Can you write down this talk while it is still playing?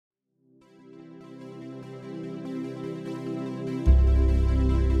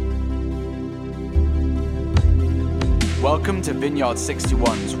Welcome to Vineyard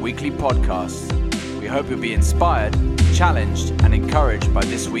 61's weekly podcast. We hope you'll be inspired, challenged, and encouraged by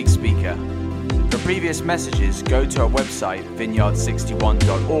this week's speaker. For previous messages, go to our website,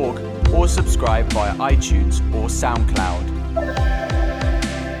 vineyard61.org, or subscribe via iTunes or SoundCloud.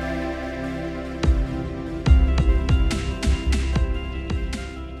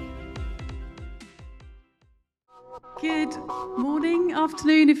 Good morning,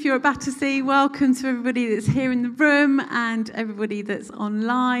 afternoon if you're at Battersea. Welcome to everybody that's here in the room and everybody that's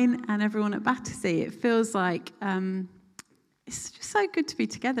online and everyone at Battersea. It feels like it's just so good to be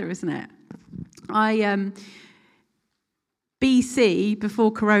together, isn't it? BC,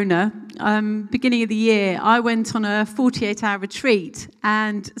 before Corona, beginning of the year, I went on a 48-hour retreat,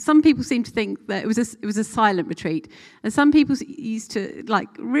 and some people seem to think that it was a silent retreat, and some people used to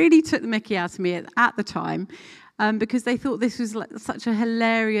really took the mickey out of me at the time. Because they thought this was such a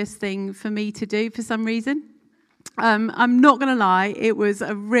hilarious thing for me to do for some reason. I'm not going to lie, it was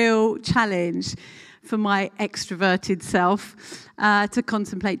a real challenge for my extroverted self to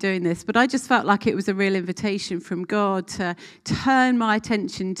contemplate doing this. But I just felt like it was a real invitation from God to turn my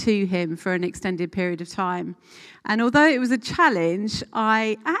attention to Him for an extended period of time. And although it was a challenge,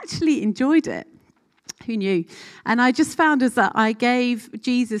 I actually enjoyed it. Who knew? And I just found as that I gave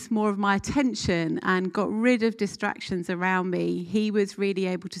Jesus more of my attention and got rid of distractions around me. He was really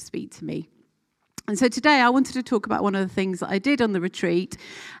able to speak to me. And so today I wanted to talk about one of the things that I did on the retreat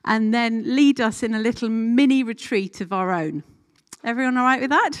and then lead us in a little mini retreat of our own. Everyone all right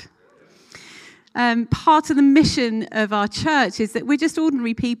with that? Part of the mission of our church is that we're just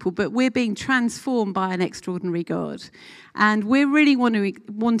ordinary people, but we're being transformed by an extraordinary God. And we're really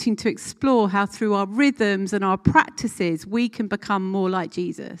wanting to explore how through our rhythms and our practices we can become more like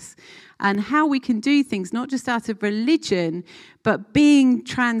Jesus. And how we can do things not just out of religion, but being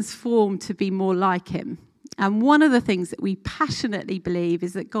transformed to be more like Him. And one of the things that we passionately believe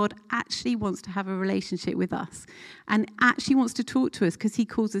is that God actually wants to have a relationship with us and actually wants to talk to us because He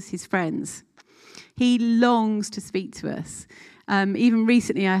calls us His friends. He longs to speak to us. Even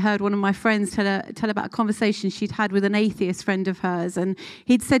recently, I heard one of my friends tell about a conversation she'd had with an atheist friend of hers, and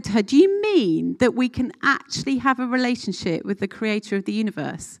he'd said to her, "Do you mean that we can actually have a relationship with the creator of the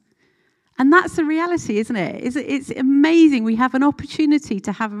universe?" And that's the reality, isn't it? It's amazing. We have an opportunity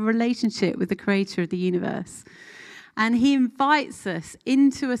to have a relationship with the creator of the universe. And He invites us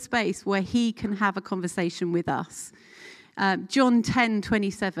into a space where He can have a conversation with us. John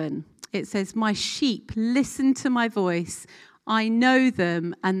 10:27. It says, "My sheep listen to my voice. I know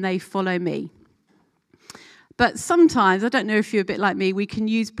them and they follow me." But sometimes, I don't know if you're a bit like me, we can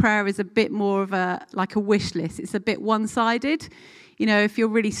use prayer as a bit more of a wish list. It's a bit one-sided. You know, if you're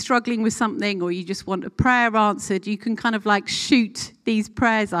really struggling with something or you just want a prayer answered, you can kind of shoot these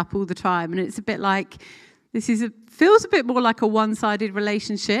prayers up all the time. And it's a bit like, feels a bit more like a one-sided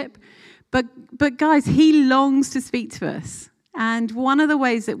relationship. But guys, He longs to speak to us. And one of the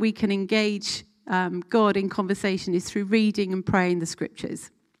ways that we can engage God in conversation is through reading and praying the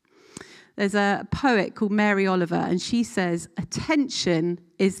scriptures. There's a poet called Mary Oliver, and she says, "Attention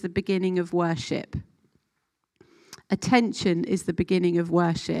is the beginning of worship." Attention is the beginning of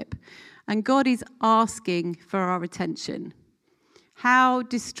worship. And God is asking for our attention. How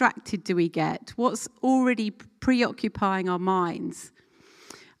distracted do we get? What's already preoccupying our minds?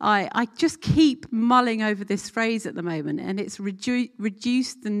 I just keep mulling over this phrase at the moment, and it's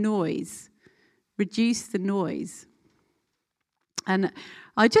reduce the noise. Reduce the noise. And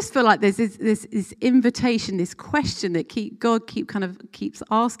I just feel like there's this invitation, this question that God keeps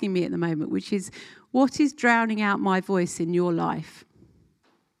asking me at the moment, which is, what is drowning out my voice in your life?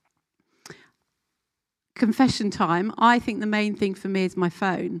 Confession time. I think the main thing for me is my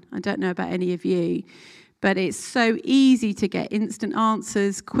phone. I don't know about any of you. But it's so easy to get instant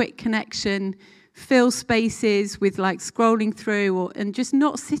answers, quick connection, fill spaces with scrolling through and just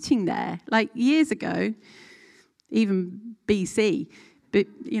not sitting there. Years ago, even BC, but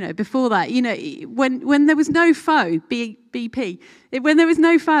before that, when there was no phone, BP, when there was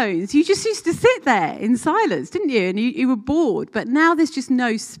no phones, you just used to sit there in silence, didn't you? And you were bored. But now there's just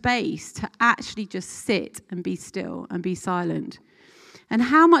no space to actually just sit and be still and be silent. And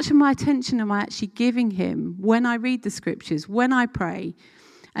how much of my attention am I actually giving Him when I read the scriptures, when I pray?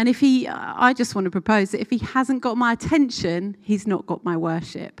 And I just want to propose that if He hasn't got my attention, He's not got my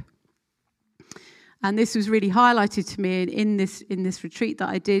worship. And this was really highlighted to me in this retreat that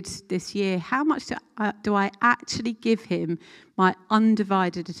I did this year. How much do I actually give Him my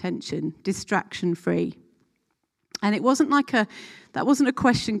undivided attention, distraction-free? And it wasn't that wasn't a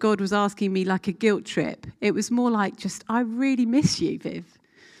question God was asking me like a guilt trip. It was more like I really miss you, Viv.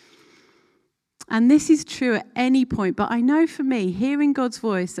 And this is true at any point, but I know for me, hearing God's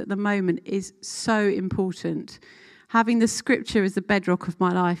voice at the moment is so important. Having the scripture as the bedrock of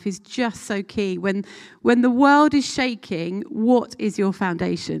my life is just so key. When the world is shaking, what is your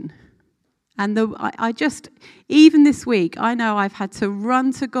foundation? And even this week, I know I've had to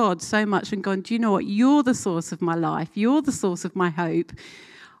run to God so much and gone, do you know what? You're the source of my life. You're the source of my hope.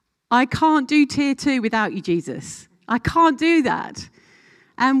 I can't do tier 2 without you, Jesus. I can't do that.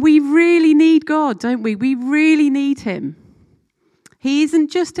 And we really need God, don't we? We really need him. He isn't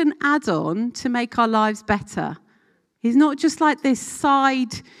just an add-on to make our lives better. He's not just like this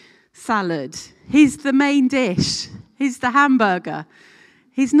side salad. He's the main dish. He's the hamburger.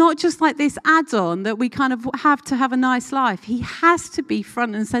 He's not just like this add-on that we kind of have to have a nice life. He has to be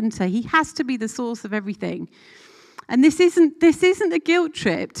front and center. He has to be the source of everything. And this isn't a guilt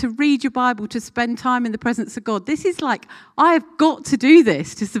trip to read your Bible, to spend time in the presence of God. This is like, I have got to do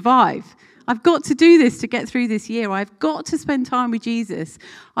this to survive. I've got to do this to get through this year. I've got to spend time with Jesus.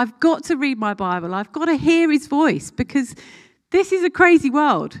 I've got to read my Bible. I've got to hear his voice, because this is a crazy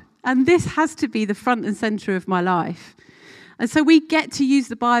world. And this has to be the front and center of my life. And so we get to use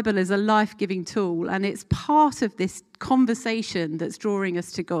the Bible as a life-giving tool. And it's part of this conversation that's drawing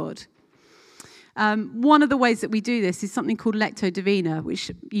us to God. One of the ways that we do this is something called Lectio Divina, which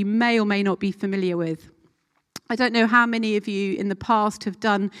you may or may not be familiar with. I don't know how many of you in the past have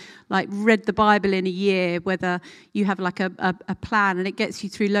read the Bible in a year, whether you have like a plan and it gets you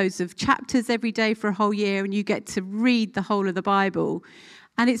through loads of chapters every day for a whole year and you get to read the whole of the Bible.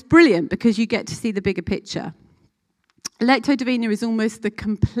 And it's brilliant because you get to see the bigger picture. Lectio Divina is almost the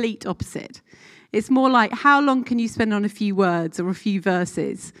complete opposite. It's more like, how long can you spend on a few words or a few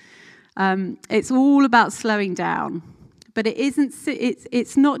verses? It's all about slowing down. But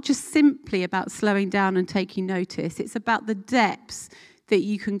it's not just simply about slowing down and taking notice. It's about the depths that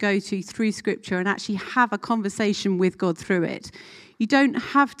you can go to through Scripture and actually have a conversation with God through it. You don't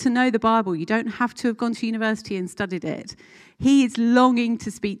have to know the Bible. You don't have to have gone to university and studied it. He is longing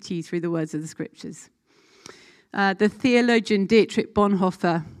to speak to you through the words of the Scriptures. The theologian Dietrich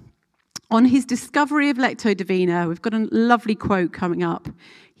Bonhoeffer, on his discovery of Lectio Divina, we've got a lovely quote coming up.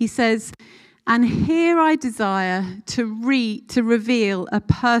 He says, "And here I desire to reveal a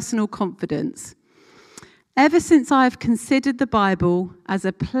personal confidence. Ever since I have considered the Bible as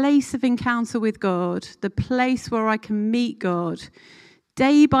a place of encounter with God, the place where I can meet God,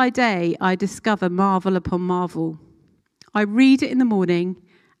 day by day I discover marvel upon marvel. I read it in the morning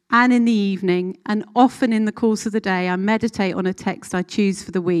and in the evening, and often in the course of the day I meditate on a text I choose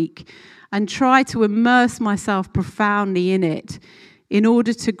for the week and try to immerse myself profoundly in it in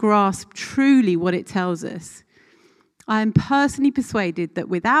order to grasp truly what it tells us. I am personally persuaded that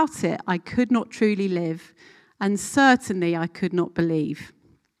without it, I could not truly live, and certainly I could not believe."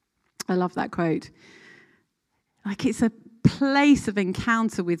 I love that quote. Like, it's a place of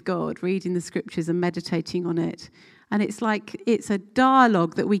encounter with God, reading the Scriptures and meditating on it. And it's like, it's a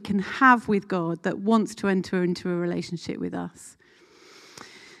dialogue that we can have with God that wants to enter into a relationship with us.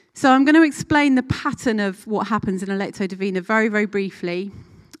 So I'm going to explain the pattern of what happens in a Lectio Divina very, very briefly,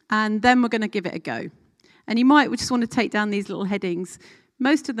 and then we're going to give it a go. And you might just want to take down these little headings.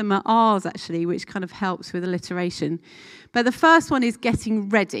 Most of them are R's, actually, which kind of helps with alliteration. But the first one is getting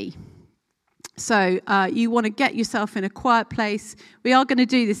ready. So you want to get yourself in a quiet place. We are going to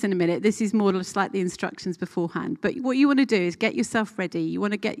do this in a minute. This is more just like the instructions beforehand. But what you want to do is get yourself ready. You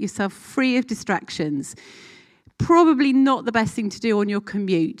want to get yourself free of distractions. Probably not the best thing to do on your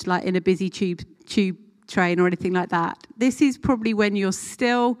commute, like in a busy tube train or anything like that. This is probably when you're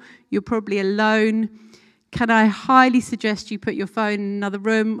still, you're probably alone. Can I highly suggest you put your phone in another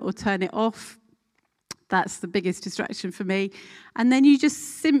room or turn it off? That's the biggest distraction for me. And then you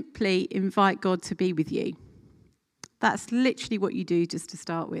just simply invite God to be with you. That's literally what you do just to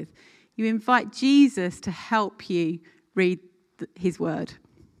start with. You invite Jesus to help you read his word.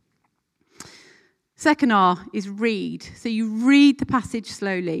 Second R is read. So you read the passage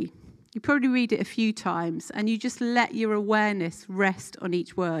slowly. You probably read it a few times and you just let your awareness rest on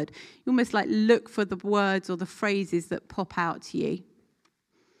each word. You almost like look for the words or the phrases that pop out to you.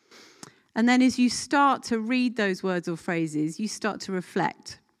 And then as you start to read those words or phrases, you start to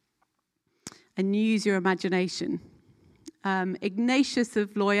reflect and use your imagination. Ignatius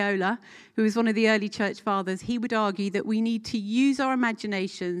of Loyola, who was one of the early church fathers, he would argue that we need to use our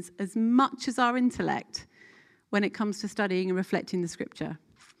imaginations as much as our intellect when it comes to studying and reflecting the Scripture.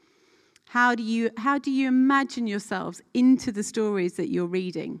 How do you imagine yourselves into the stories that you're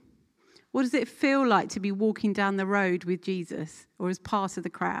reading? What does it feel like to be walking down the road with Jesus or as part of the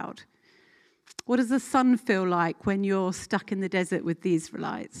crowd? What does the sun feel like when you're stuck in the desert with the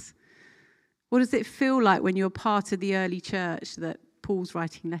Israelites? What does it feel like when you're part of the early church that Paul's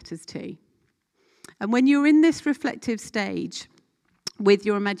writing letters to? And when you're in this reflective stage with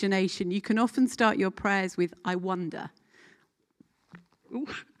your imagination, you can often start your prayers with, I wonder. Ooh,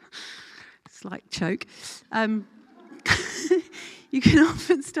 slight choke. You can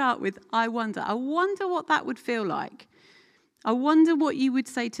often start with, I wonder. I wonder what that would feel like. I wonder what you would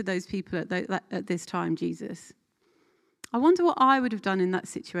say to those people at this time, Jesus. I wonder what I would have done in that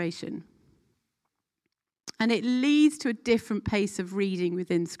situation. And it leads to a different pace of reading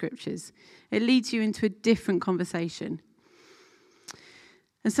within scriptures. It leads you into a different conversation.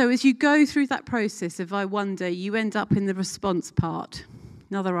 And so as you go through that process of I wonder, you end up in the response part,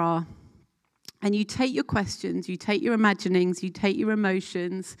 another R. And you take your questions, you take your imaginings, you take your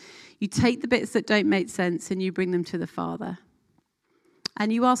emotions, you take the bits that don't make sense and you bring them to the Father.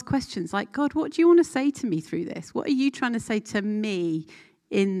 And you ask questions like, God, what do you want to say to me through this? What are you trying to say to me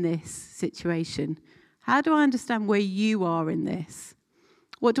in this situation? How do I understand where you are in this?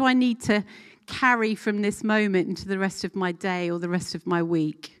 What do I need to carry from this moment into the rest of my day or the rest of my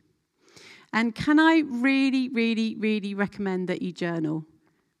week? And can I really, really, really recommend that you journal?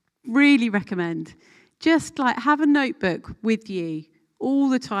 Really recommend. Just like have a notebook with you all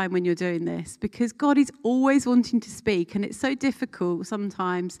the time when you're doing this, because God is always wanting to speak, and it's so difficult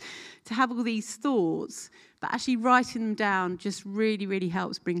sometimes to have all these thoughts, but actually writing them down just really, really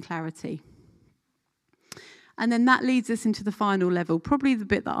helps bring clarity. And then that leads us into the final level, probably the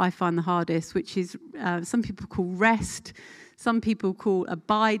bit that I find the hardest, which is some people call rest, some people call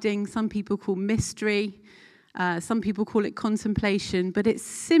abiding, some people call mystery, some people call it contemplation, but it's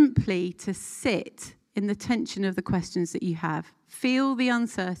simply to sit in the tension of the questions that you have, feel the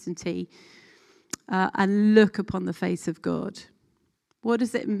uncertainty, and look upon the face of God. What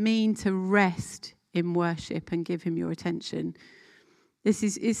does it mean to rest in worship and give him your attention? This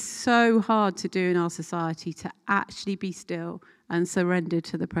is so hard to do in our society, to actually be still and surrender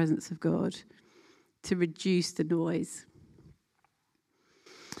to the presence of God, to reduce the noise.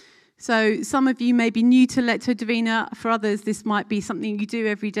 So some of you may be new to Lectio Divina. For others, this might be something you do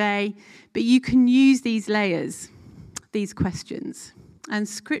every day. But you can use these layers, these questions. And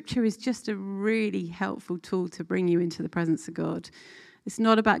Scripture is just a really helpful tool to bring you into the presence of God. It's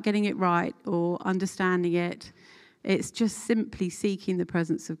not about getting it right or understanding it. It's just simply seeking the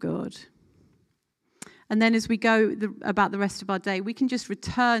presence of God. And then as we go about the rest of our day, we can just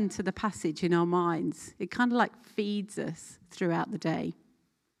return to the passage in our minds. It kind of like feeds us throughout the day.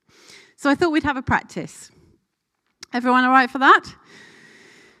 So I thought we'd have a practice. Everyone all right for that?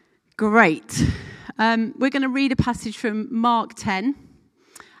 Great. We're going to read a passage from Mark 10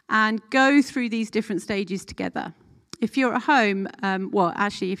 and go through these different stages together. If you're at home,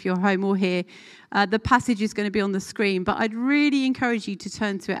 if you're home or here, the passage is going to be on the screen, but I'd really encourage you to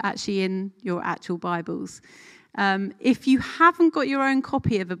turn to it actually in your actual Bibles. If you haven't got your own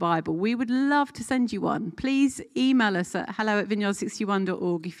copy of a Bible, we would love to send you one. Please email us at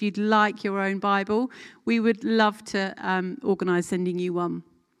hello@vineyard61.org if you'd like your own Bible. We would love to organise sending you one.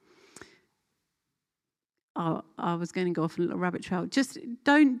 Oh, I was going to go off on a little rabbit trail. Just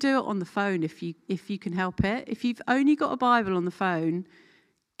don't do it on the phone if you can help it. If you've only got a Bible on the phone,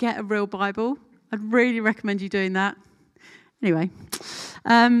 get a real Bible. I'd really recommend you doing that. Anyway.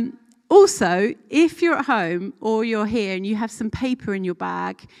 Also, if you're at home or you're here and you have some paper in your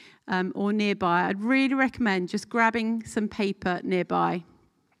bag or nearby, I'd really recommend just grabbing some paper nearby.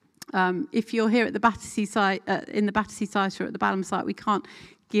 If you're here at the Battersea site, in the Battersea site or at the Balham site, we can't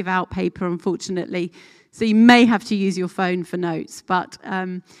give out paper, unfortunately. So you may have to use your phone for notes, but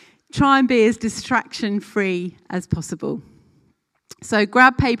try and be as distraction-free as possible. So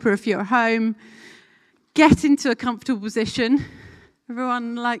grab paper if you're at home, get into a comfortable position.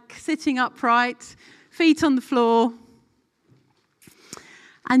 Everyone like sitting upright, feet on the floor.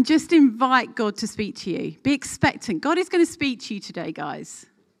 And just invite God to speak to you. Be expectant. God is going to speak to you today, guys.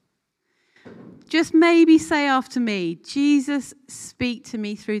 Just maybe say after me, Jesus, speak to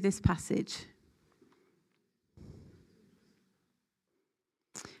me through this passage.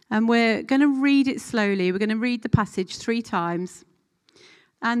 And we're going to read it slowly. We're going to read the passage 3 times.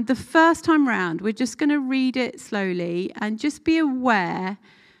 And the first time round, we're just going to read it slowly and just be aware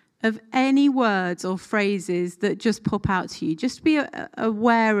of any words or phrases that just pop out to you. Just be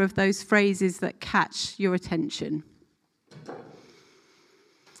aware of those phrases that catch your attention.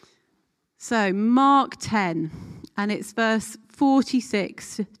 So, Mark 10, and it's verse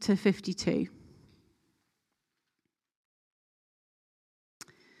 46 to 52.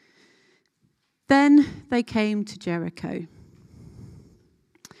 Then they came to Jericho.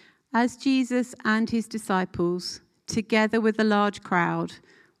 As Jesus and his disciples, together with a large crowd,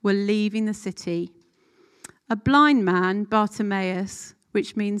 were leaving the city. A blind man, Bartimaeus,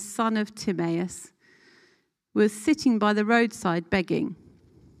 which means son of Timaeus, was sitting by the roadside begging.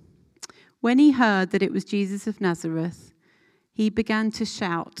 When he heard that it was Jesus of Nazareth, he began to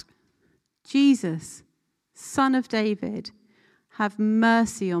shout, "Jesus, Son of David, have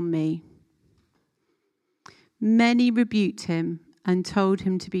mercy on me." Many rebuked him and told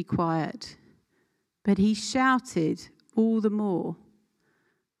him to be quiet, but he shouted all the more,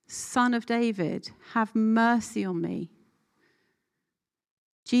 "Son of David, have mercy on me."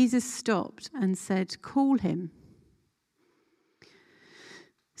 Jesus stopped and said, "Call him."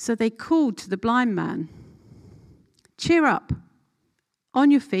 So they called to the blind man, "Cheer up,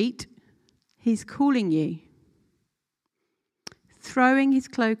 on your feet, he's calling you." Throwing his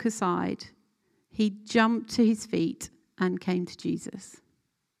cloak aside, he jumped to his feet and came to Jesus.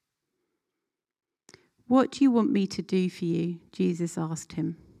 "What do you want me to do for you?" Jesus asked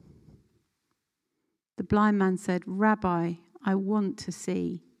him. The blind man said, "Rabbi, I want to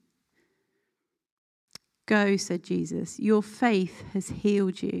see." "Go," said Jesus, "your faith has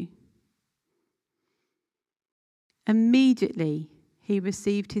healed you." Immediately he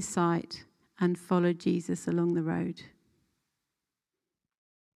received his sight and followed Jesus along the road.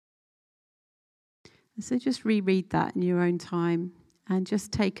 So just reread that in your own time and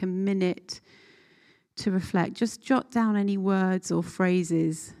just take a minute to reflect. Just jot down any words or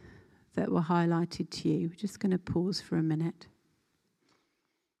phrases that were highlighted to you. We're just going to pause for a minute.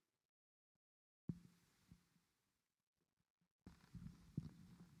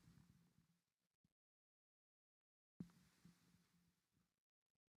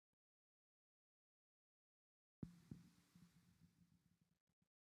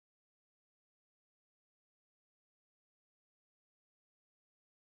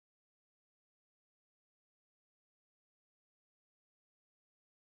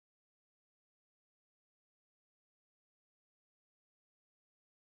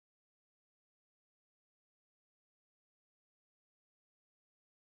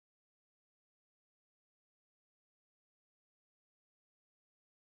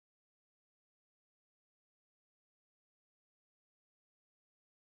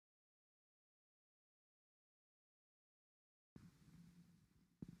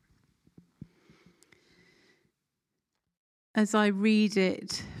 As I read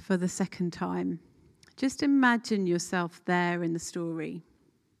it for the second time, just imagine yourself there in the story.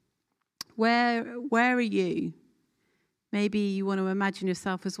 Where are you? Maybe you want to imagine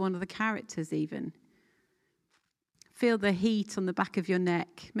yourself as one of the characters even. Feel the heat on the back of your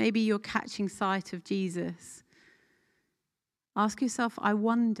neck. Maybe you're catching sight of Jesus. Ask yourself, I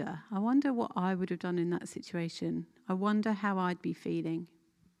wonder what I would have done in that situation. I wonder how I'd be feeling.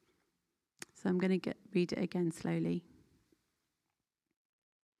 So I'm going to read it again slowly.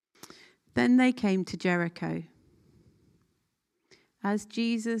 Then they came to Jericho. As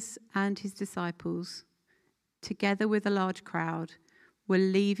Jesus and his disciples, together with a large crowd, were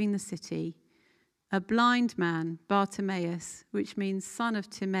leaving the city, a blind man, Bartimaeus, which means son of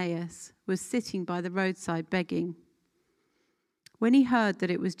Timaeus, was sitting by the roadside begging. When he heard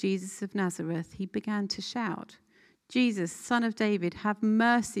that it was Jesus of Nazareth, he began to shout, "Jesus, Son of David, have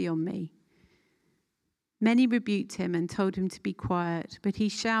mercy on me." Many rebuked him and told him to be quiet, but he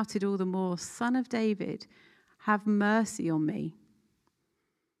shouted all the more, "Son of David, have mercy on me."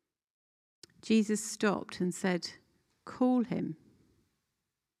 Jesus stopped and said, "Call him."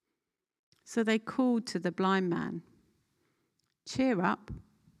 So they called to the blind man, "Cheer up,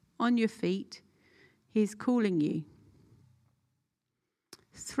 on your feet, he is calling you."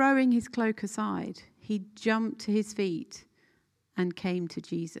 Throwing his cloak aside, he jumped to his feet and came to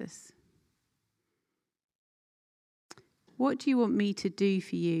Jesus. "What do you want me to do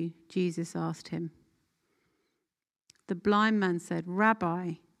for you?" Jesus asked him. The blind man said,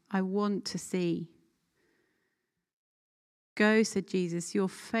 "Rabbi, I want to see." "Go," said Jesus, "your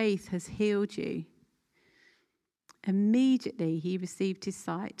faith has healed you." Immediately he received his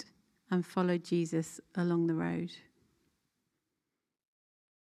sight and followed Jesus along the road.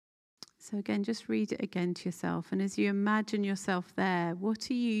 So again, just read it again to yourself. And as you imagine yourself there,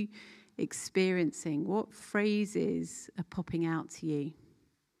 what are you experiencing? What phrases are popping out to you?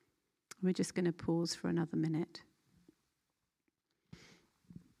 We're just going to pause for another minute.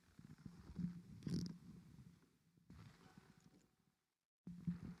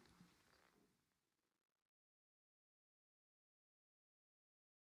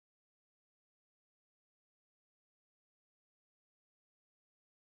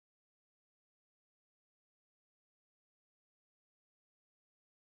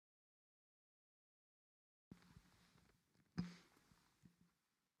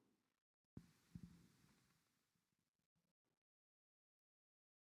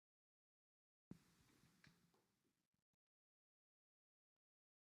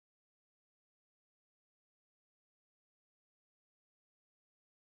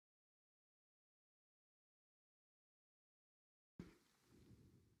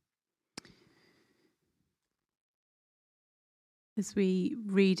 as we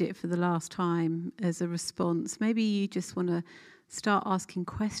read it for the last time as a response, maybe you just want to start asking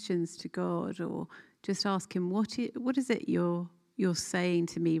questions to God, or just ask him, what is it you're saying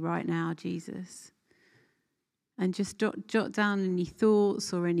to me right now, Jesus? And just jot down any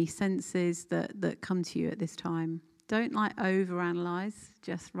thoughts or any senses that come to you at this time. Don't overanalyze,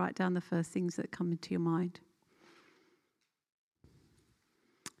 just write down the first things that come into your mind.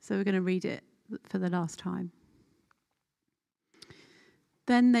 So we're going to read it for the last time.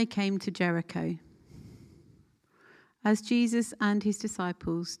 Then they came to Jericho. As Jesus and his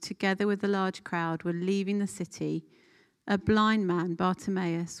disciples, together with a large crowd, were leaving the city, a blind man,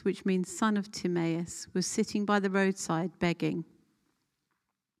 Bartimaeus, which means son of Timaeus, was sitting by the roadside begging.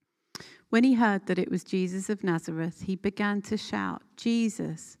 When he heard that it was Jesus of Nazareth, he began to shout,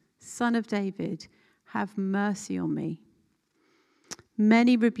 "Jesus, Son of David, have mercy on me."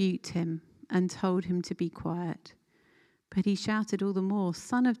 Many rebuked him and told him to be quiet. But he shouted all the more,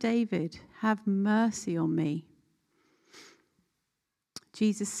 "Son of David, have mercy on me."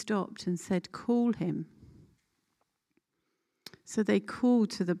 Jesus stopped and said, "Call him." So they called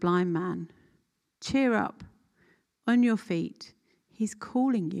to the blind man, "Cheer up, on your feet, he's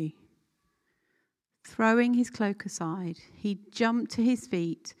calling you." Throwing his cloak aside, he jumped to his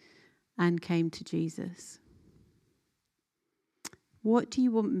feet and came to Jesus. "What do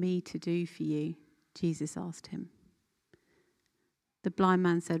you want me to do for you?" Jesus asked him. The blind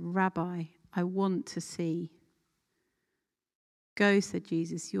man said, "Rabbi, I want to see." "Go," said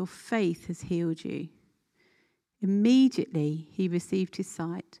Jesus, "your faith has healed you." Immediately he received his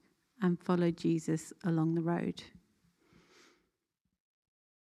sight and followed Jesus along the road.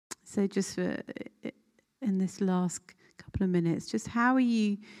 So just in this last couple of minutes, just how are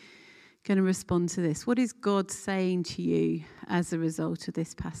you going to respond to this? What is God saying to you as a result of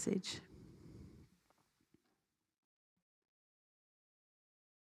this passage?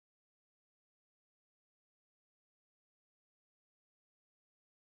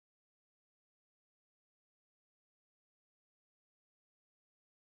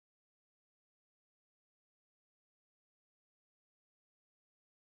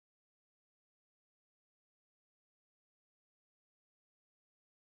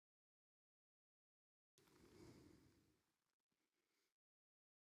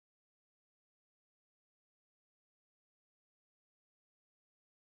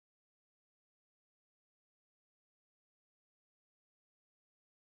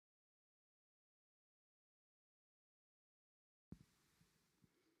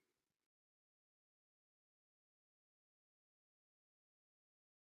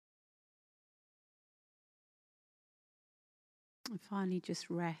 And finally, just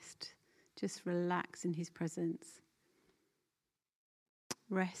rest. Just relax in his presence.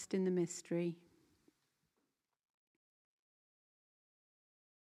 Rest in the mystery.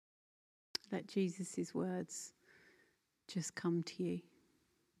 Let Jesus' words just come to you.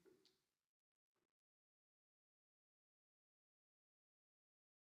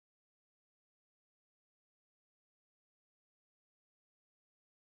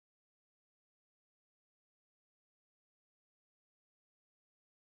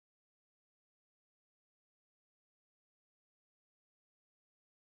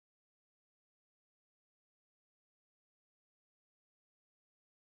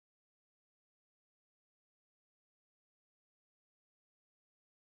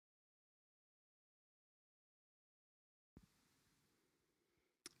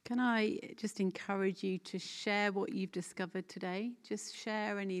 Can I just encourage you to share what you've discovered today? Just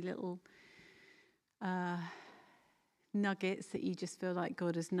share any little nuggets that you just feel like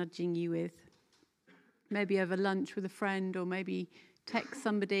God is nudging you with. Maybe over lunch with a friend, or maybe text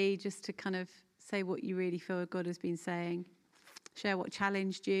somebody just to kind of say what you really feel God has been saying. Share what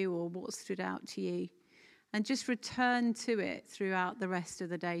challenged you or what stood out to you. And just return to it throughout the rest of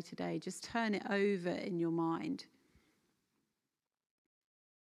the day today. Just turn it over in your mind.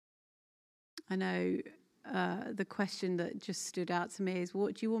 I know the question that just stood out to me is,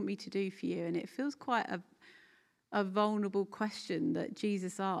 what do you want me to do for you? And it feels quite a vulnerable question that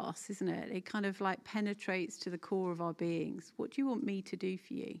Jesus asks, isn't it? It kind of like penetrates to the core of our beings. What do you want me to do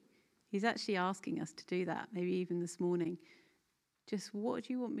for you? He's actually asking us to do that, maybe even this morning. Just, what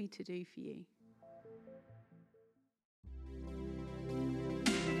do you want me to do for you?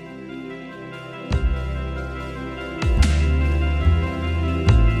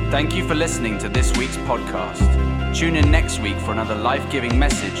 Thank you for listening to this week's podcast. Tune in next week for another life-giving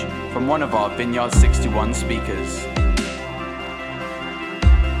message from one of our Vineyard 61 speakers.